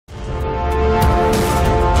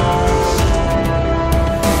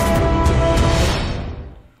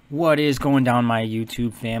What is going down, my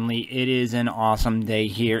YouTube family? It is an awesome day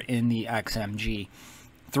here in the XMG.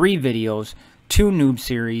 3 videos, 2 noob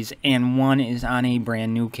series, and 1 is on a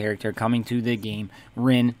brand new character coming to the game,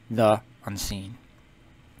 Rin The Unseen.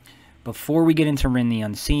 Before we get into Rin The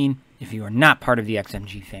Unseen, if you are not part of the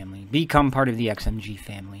XMG family, become part of the XMG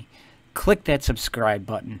family. Click that subscribe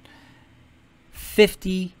button.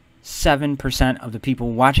 57% of the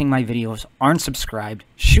people watching my videos aren't subscribed,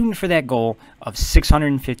 shooting for that goal of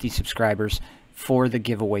 650 subscribers for the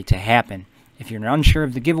giveaway to happen. If you're unsure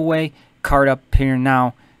of the giveaway, card up here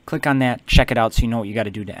now. Click on that, check it out so you know what you got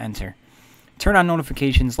to do to enter. Turn on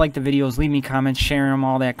notifications, like the videos, leave me comments, share them,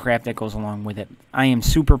 all that crap that goes along with it. I am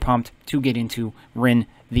super pumped to get into Rin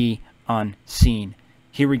The Unseen.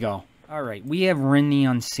 Here we go. Alright, we have Rin The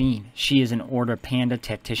Unseen. She is an order panda,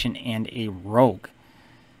 tactician, and a rogue.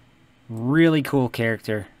 Really cool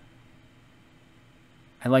character.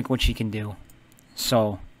 I like what she can do.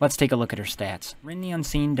 So, let's take a look at her stats. Rin The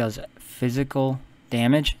Unseen does physical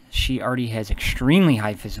damage. She already has extremely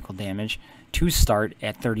high physical damage to start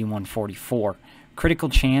at 3144. Critical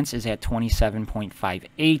chance is at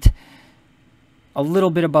 27.58. A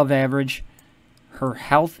little bit above average. Her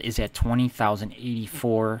health is at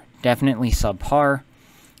 20,084. Definitely subpar.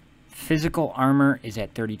 Physical armor is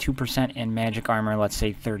at 32% and magic armor, let's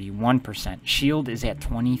say 31%. Shield is at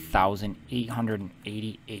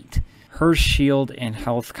 20,888. Her shield and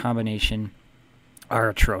health combination are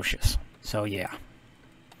atrocious. So yeah.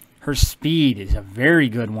 Her speed is a very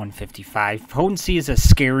good 155. Potency is a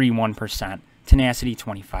scary 1%. Tenacity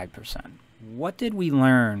 25%. What did we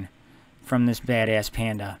learn from this badass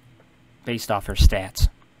panda based off her stats?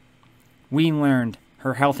 We learned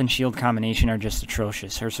her health and shield combination are just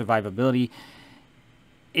atrocious. Her survivability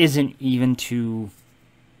isn't even to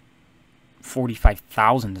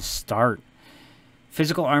 45,000 to start.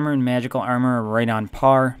 Physical armor and magical armor are right on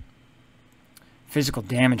par. Physical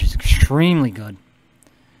damage is extremely good.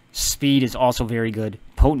 Speed is also very good.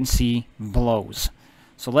 Potency blows.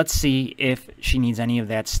 So let's see if she needs any of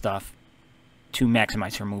that stuff to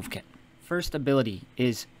maximize her move kit. First ability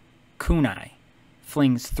is Kunai.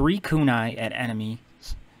 Flings 3 kunai at enemies,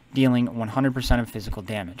 dealing 100% of physical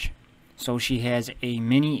damage. So she has a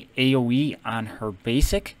mini AoE on her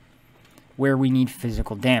basic, where we need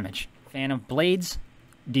physical damage. Fan of Blades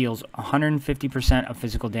deals 150% of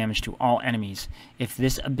physical damage to all enemies. If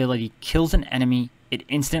this ability kills an enemy, it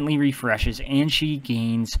instantly refreshes and she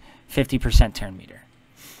gains 50% turn meter.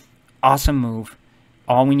 Awesome move.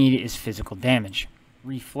 All we need is physical damage.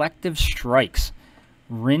 Reflective Strikes.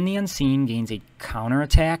 Rin The Unseen gains a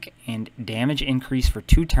counterattack and damage increase for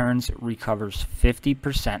 2 turns, recovers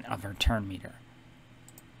 50% of her turn meter.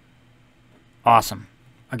 Awesome.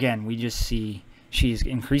 Again, we just see she's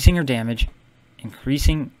increasing her damage,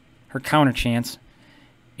 increasing her counter chance,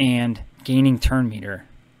 and gaining turn meter.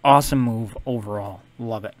 Awesome move overall.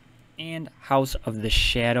 Love it. And House of the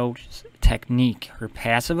Shadows technique. Her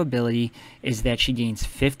passive ability is that she gains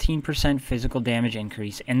 15% physical damage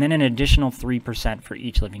increase and then an additional 3% for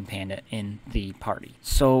each living panda in the party.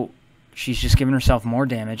 So she's just giving herself more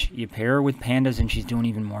damage. You pair her with pandas and she's doing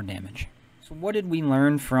even more damage. So what did we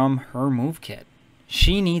learn from her move kit?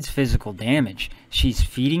 She needs physical damage. She's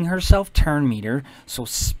feeding herself turn meter, so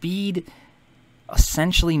speed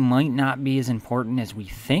essentially might not be as important as we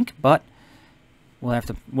think, but we'll have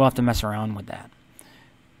to mess around with that.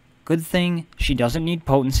 Good thing she doesn't need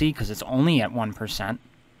potency because it's only at 1%,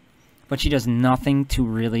 but she does nothing to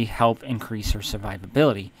really help increase her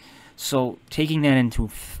survivability. So taking that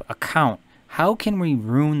into account, how can we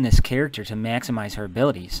ruin this character to maximize her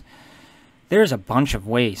abilities? There's a bunch of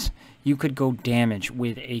ways. You could go damage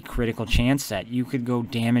with a critical chance set. You could go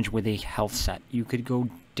damage with a health set. You could go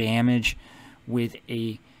damage with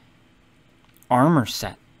a armor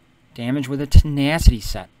set. Damage with a tenacity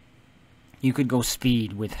set. You could go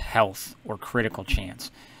speed with health or critical chance.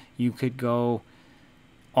 You could go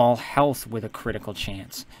all health with a critical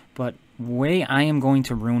chance. But the way I am going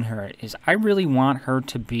to ruin her is I really want her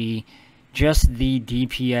to be just the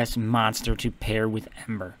DPS monster to pair with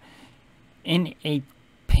Ember. In a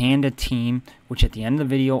panda team, which at the end of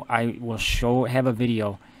the video I will have a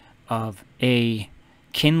video of a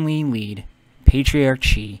Kinley lead,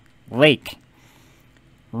 Patriarchy, Lake,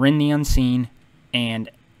 Rin The Unseen, and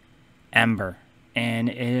Ember, and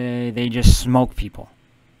they just smoke people.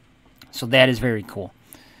 So that is very cool.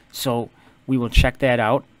 So we will check that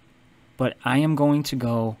out, but I am going to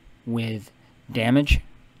go with damage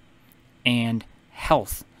and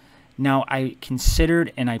health. Now I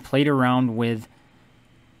considered and I played around with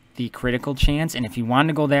the critical chance, and if you wanted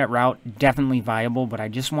to go that route, definitely viable, but I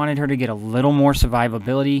just wanted her to get a little more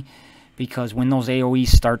survivability because when those AoEs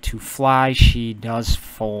start to fly, she does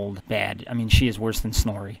fold bad. I mean, she is worse than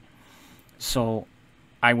Snorri. So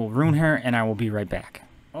I will rune her, and I will be right back.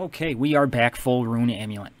 Okay, we are back full rune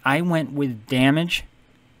amulet. I went with damage,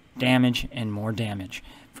 damage, and more damage.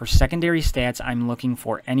 For secondary stats, I'm looking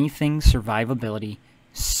for anything survivability,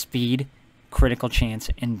 speed, critical chance,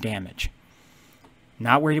 and damage.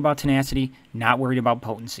 Not worried about tenacity, not worried about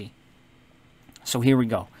potency. So here we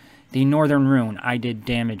go. The northern rune, I did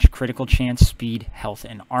damage, critical chance, speed, health,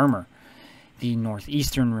 and armor. The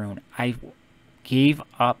northeastern rune, I gave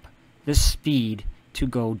up the speed to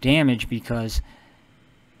go damage because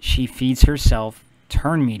she feeds herself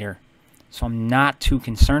turn meter. So I'm not too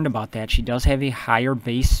concerned about that. She does have a higher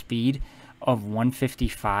base speed of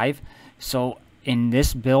 155. So in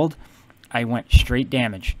this build, I went straight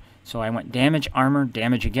damage. So I went damage, armor,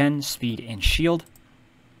 damage again, speed, and shield.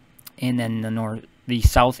 And then the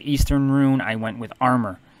southeastern rune, I went with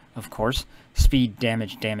armor, of course, speed,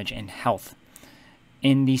 damage, damage, and health.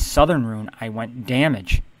 In the southern rune, I went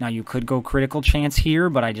damage. Now you could go critical chance here,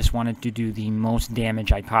 but I just wanted to do the most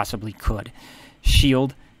damage I possibly could.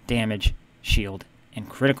 Shield, damage, shield, and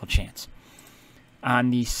critical chance. On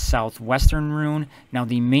the southwestern rune, now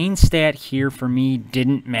the main stat here for me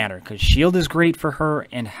didn't matter because shield is great for her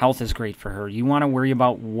and health is great for her. You want to worry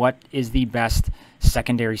about what is the best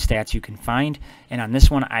secondary stats you can find, and on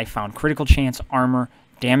this one I found critical chance, armor,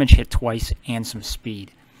 damage hit twice, and some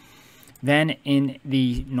speed. Then in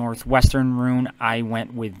the northwestern rune, I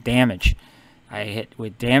went with damage. I hit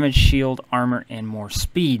with damage, shield, armor, and more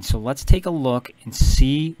speed. So let's take a look and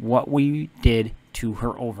see what we did to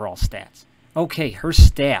her overall stats. Okay, her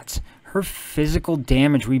stats. Her physical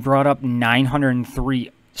damage, we brought up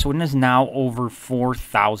 903, so it is now over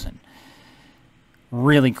 4,000.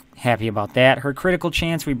 Really happy about that. Her critical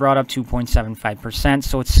chance, we brought up 2.75%,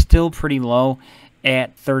 so it's still pretty low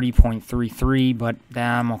at 30.33, but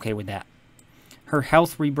I'm okay with that. Her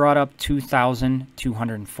health, we brought up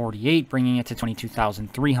 2,248, bringing it to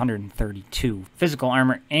 22,332. Physical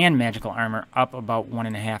armor and magical armor up about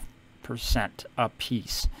 1.5% a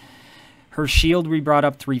piece. Her shield, we brought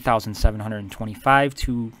up 3,725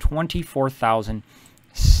 to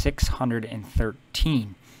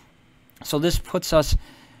 24,613. So this puts us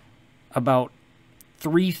about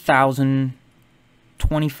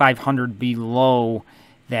 2,500 below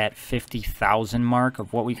that 50,000 mark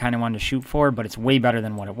of what we kind of wanted to shoot for, but it's way better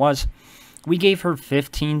than what it was. We gave her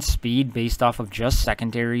 15 speed based off of just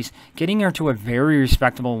secondaries, getting her to a very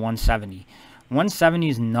respectable 170. 170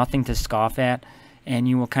 is nothing to scoff at, and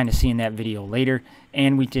you will kind of see in that video later,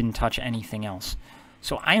 and we didn't touch anything else.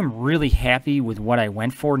 So I am really happy with what I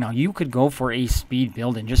went for. Now you could go for a speed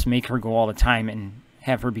build and just make her go all the time and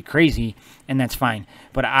have her be crazy, and that's fine.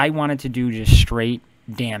 But I wanted to do just straight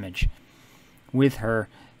damage with her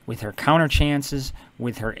counter chances,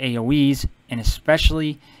 with her AoEs, and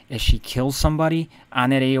especially if she kills somebody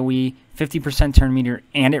on that AoE, 50% turn meter,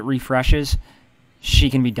 and it refreshes, she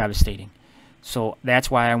can be devastating. So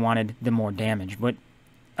that's why I wanted the more damage. But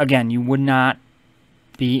again, you would not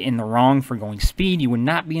be in the wrong for going speed. You would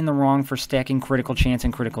not be in the wrong for stacking critical chance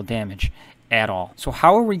and critical damage at all. So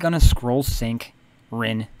how are we going to scroll sync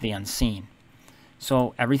Rin the Unseen?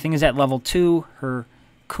 So everything is at level 2. Her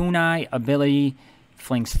kunai ability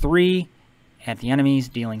flings 3 at the enemies,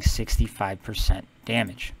 dealing 65%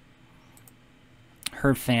 damage.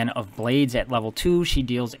 Her fan of blades at level 2, she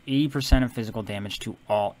deals 80% of physical damage to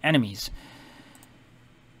all enemies.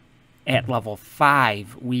 At level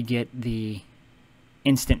 5, we get the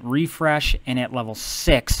instant refresh, and at level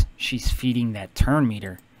 6, she's feeding that turn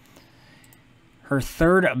meter. Her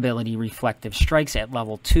third ability, Reflective Strikes, at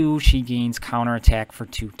level 2, she gains counterattack for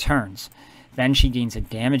 2 turns. Then she gains a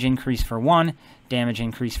damage increase for 1, damage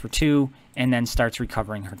increase for 2, and then starts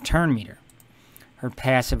recovering her turn meter. Her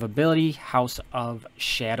passive ability, House of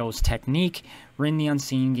Shadows Technique, Rin the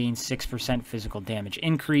Unseen gains 6% physical damage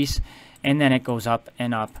increase, and then it goes up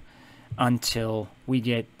and up until we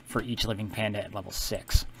get for each living panda at level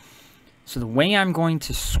 6. So the way I'm going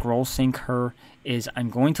to scroll sync her is I'm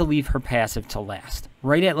going to leave her passive to last.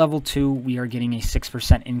 Right at level 2, we are getting a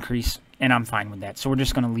 6% increase, and I'm fine with that. So we're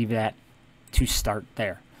just going to leave that to start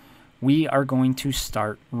there. We are going to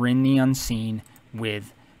start Rin the Unseen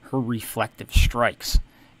with her Reflective Strikes.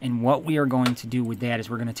 And what we are going to do with that is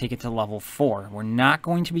we're going to take it to level 4. We're not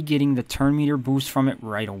going to be getting the turn meter boost from it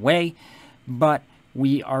right away, but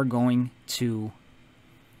we are going to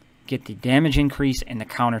get the damage increase and the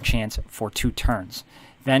counter chance for 2 turns.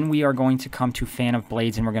 Then we are going to come to Fan of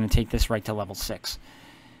Blades, and we're going to take this right to level 6.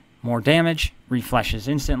 More damage, refreshes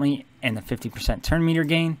instantly, and the 50% turn meter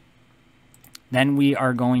gain. Then we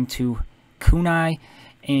are going to kunai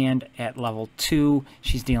And at level 2,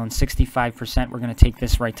 she's dealing 65%. We're going to take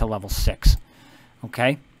this right to level 6.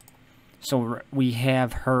 Okay? So we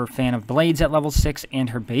have her Fan of Blades at level 6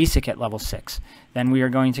 and her basic at level 6. Then we are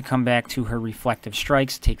going to come back to her Reflective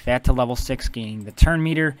Strikes, take that to level 6, gaining the turn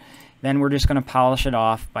meter. Then we're just going to polish it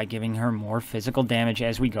off by giving her more physical damage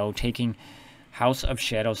as we go, taking House of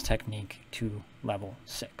Shadows technique to level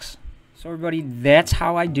 6. So everybody, that's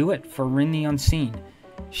how I do it for Rin the Unseen.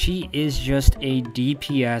 She is just a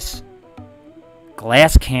DPS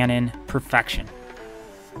glass cannon perfection.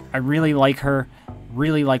 I really like her.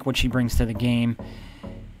 Really like what she brings to the game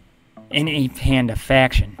in a Panda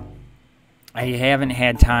faction. I haven't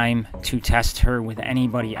had time to test her with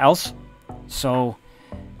anybody else, so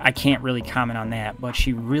I can't really comment on that, but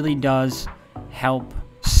she really does help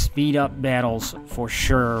speed up battles for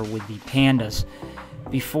sure with the Pandas.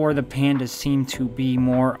 Before, the Pandas seemed to be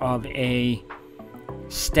more of a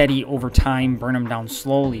steady over time, burn them down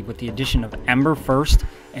slowly. With the addition of Ember first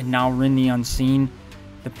and now Rin the Unseen,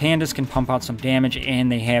 the Pandas can pump out some damage,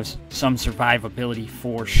 and they have some survivability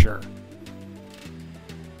for sure.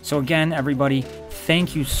 So again, everybody,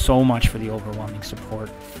 thank you so much for the overwhelming support.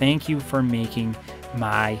 Thank you for making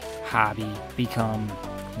my hobby become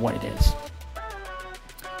what it is.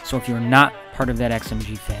 So if you're not part of that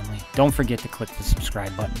XMG family, don't forget to click the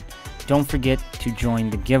subscribe button. Don't forget to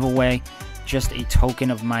join the giveaway. Just a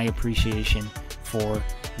token of my appreciation for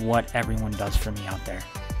what everyone does for me out there.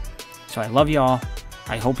 So I love you all.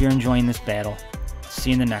 I hope you're enjoying this battle. See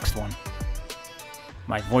you in the next one.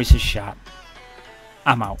 My voice is shot.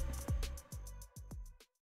 I'm out.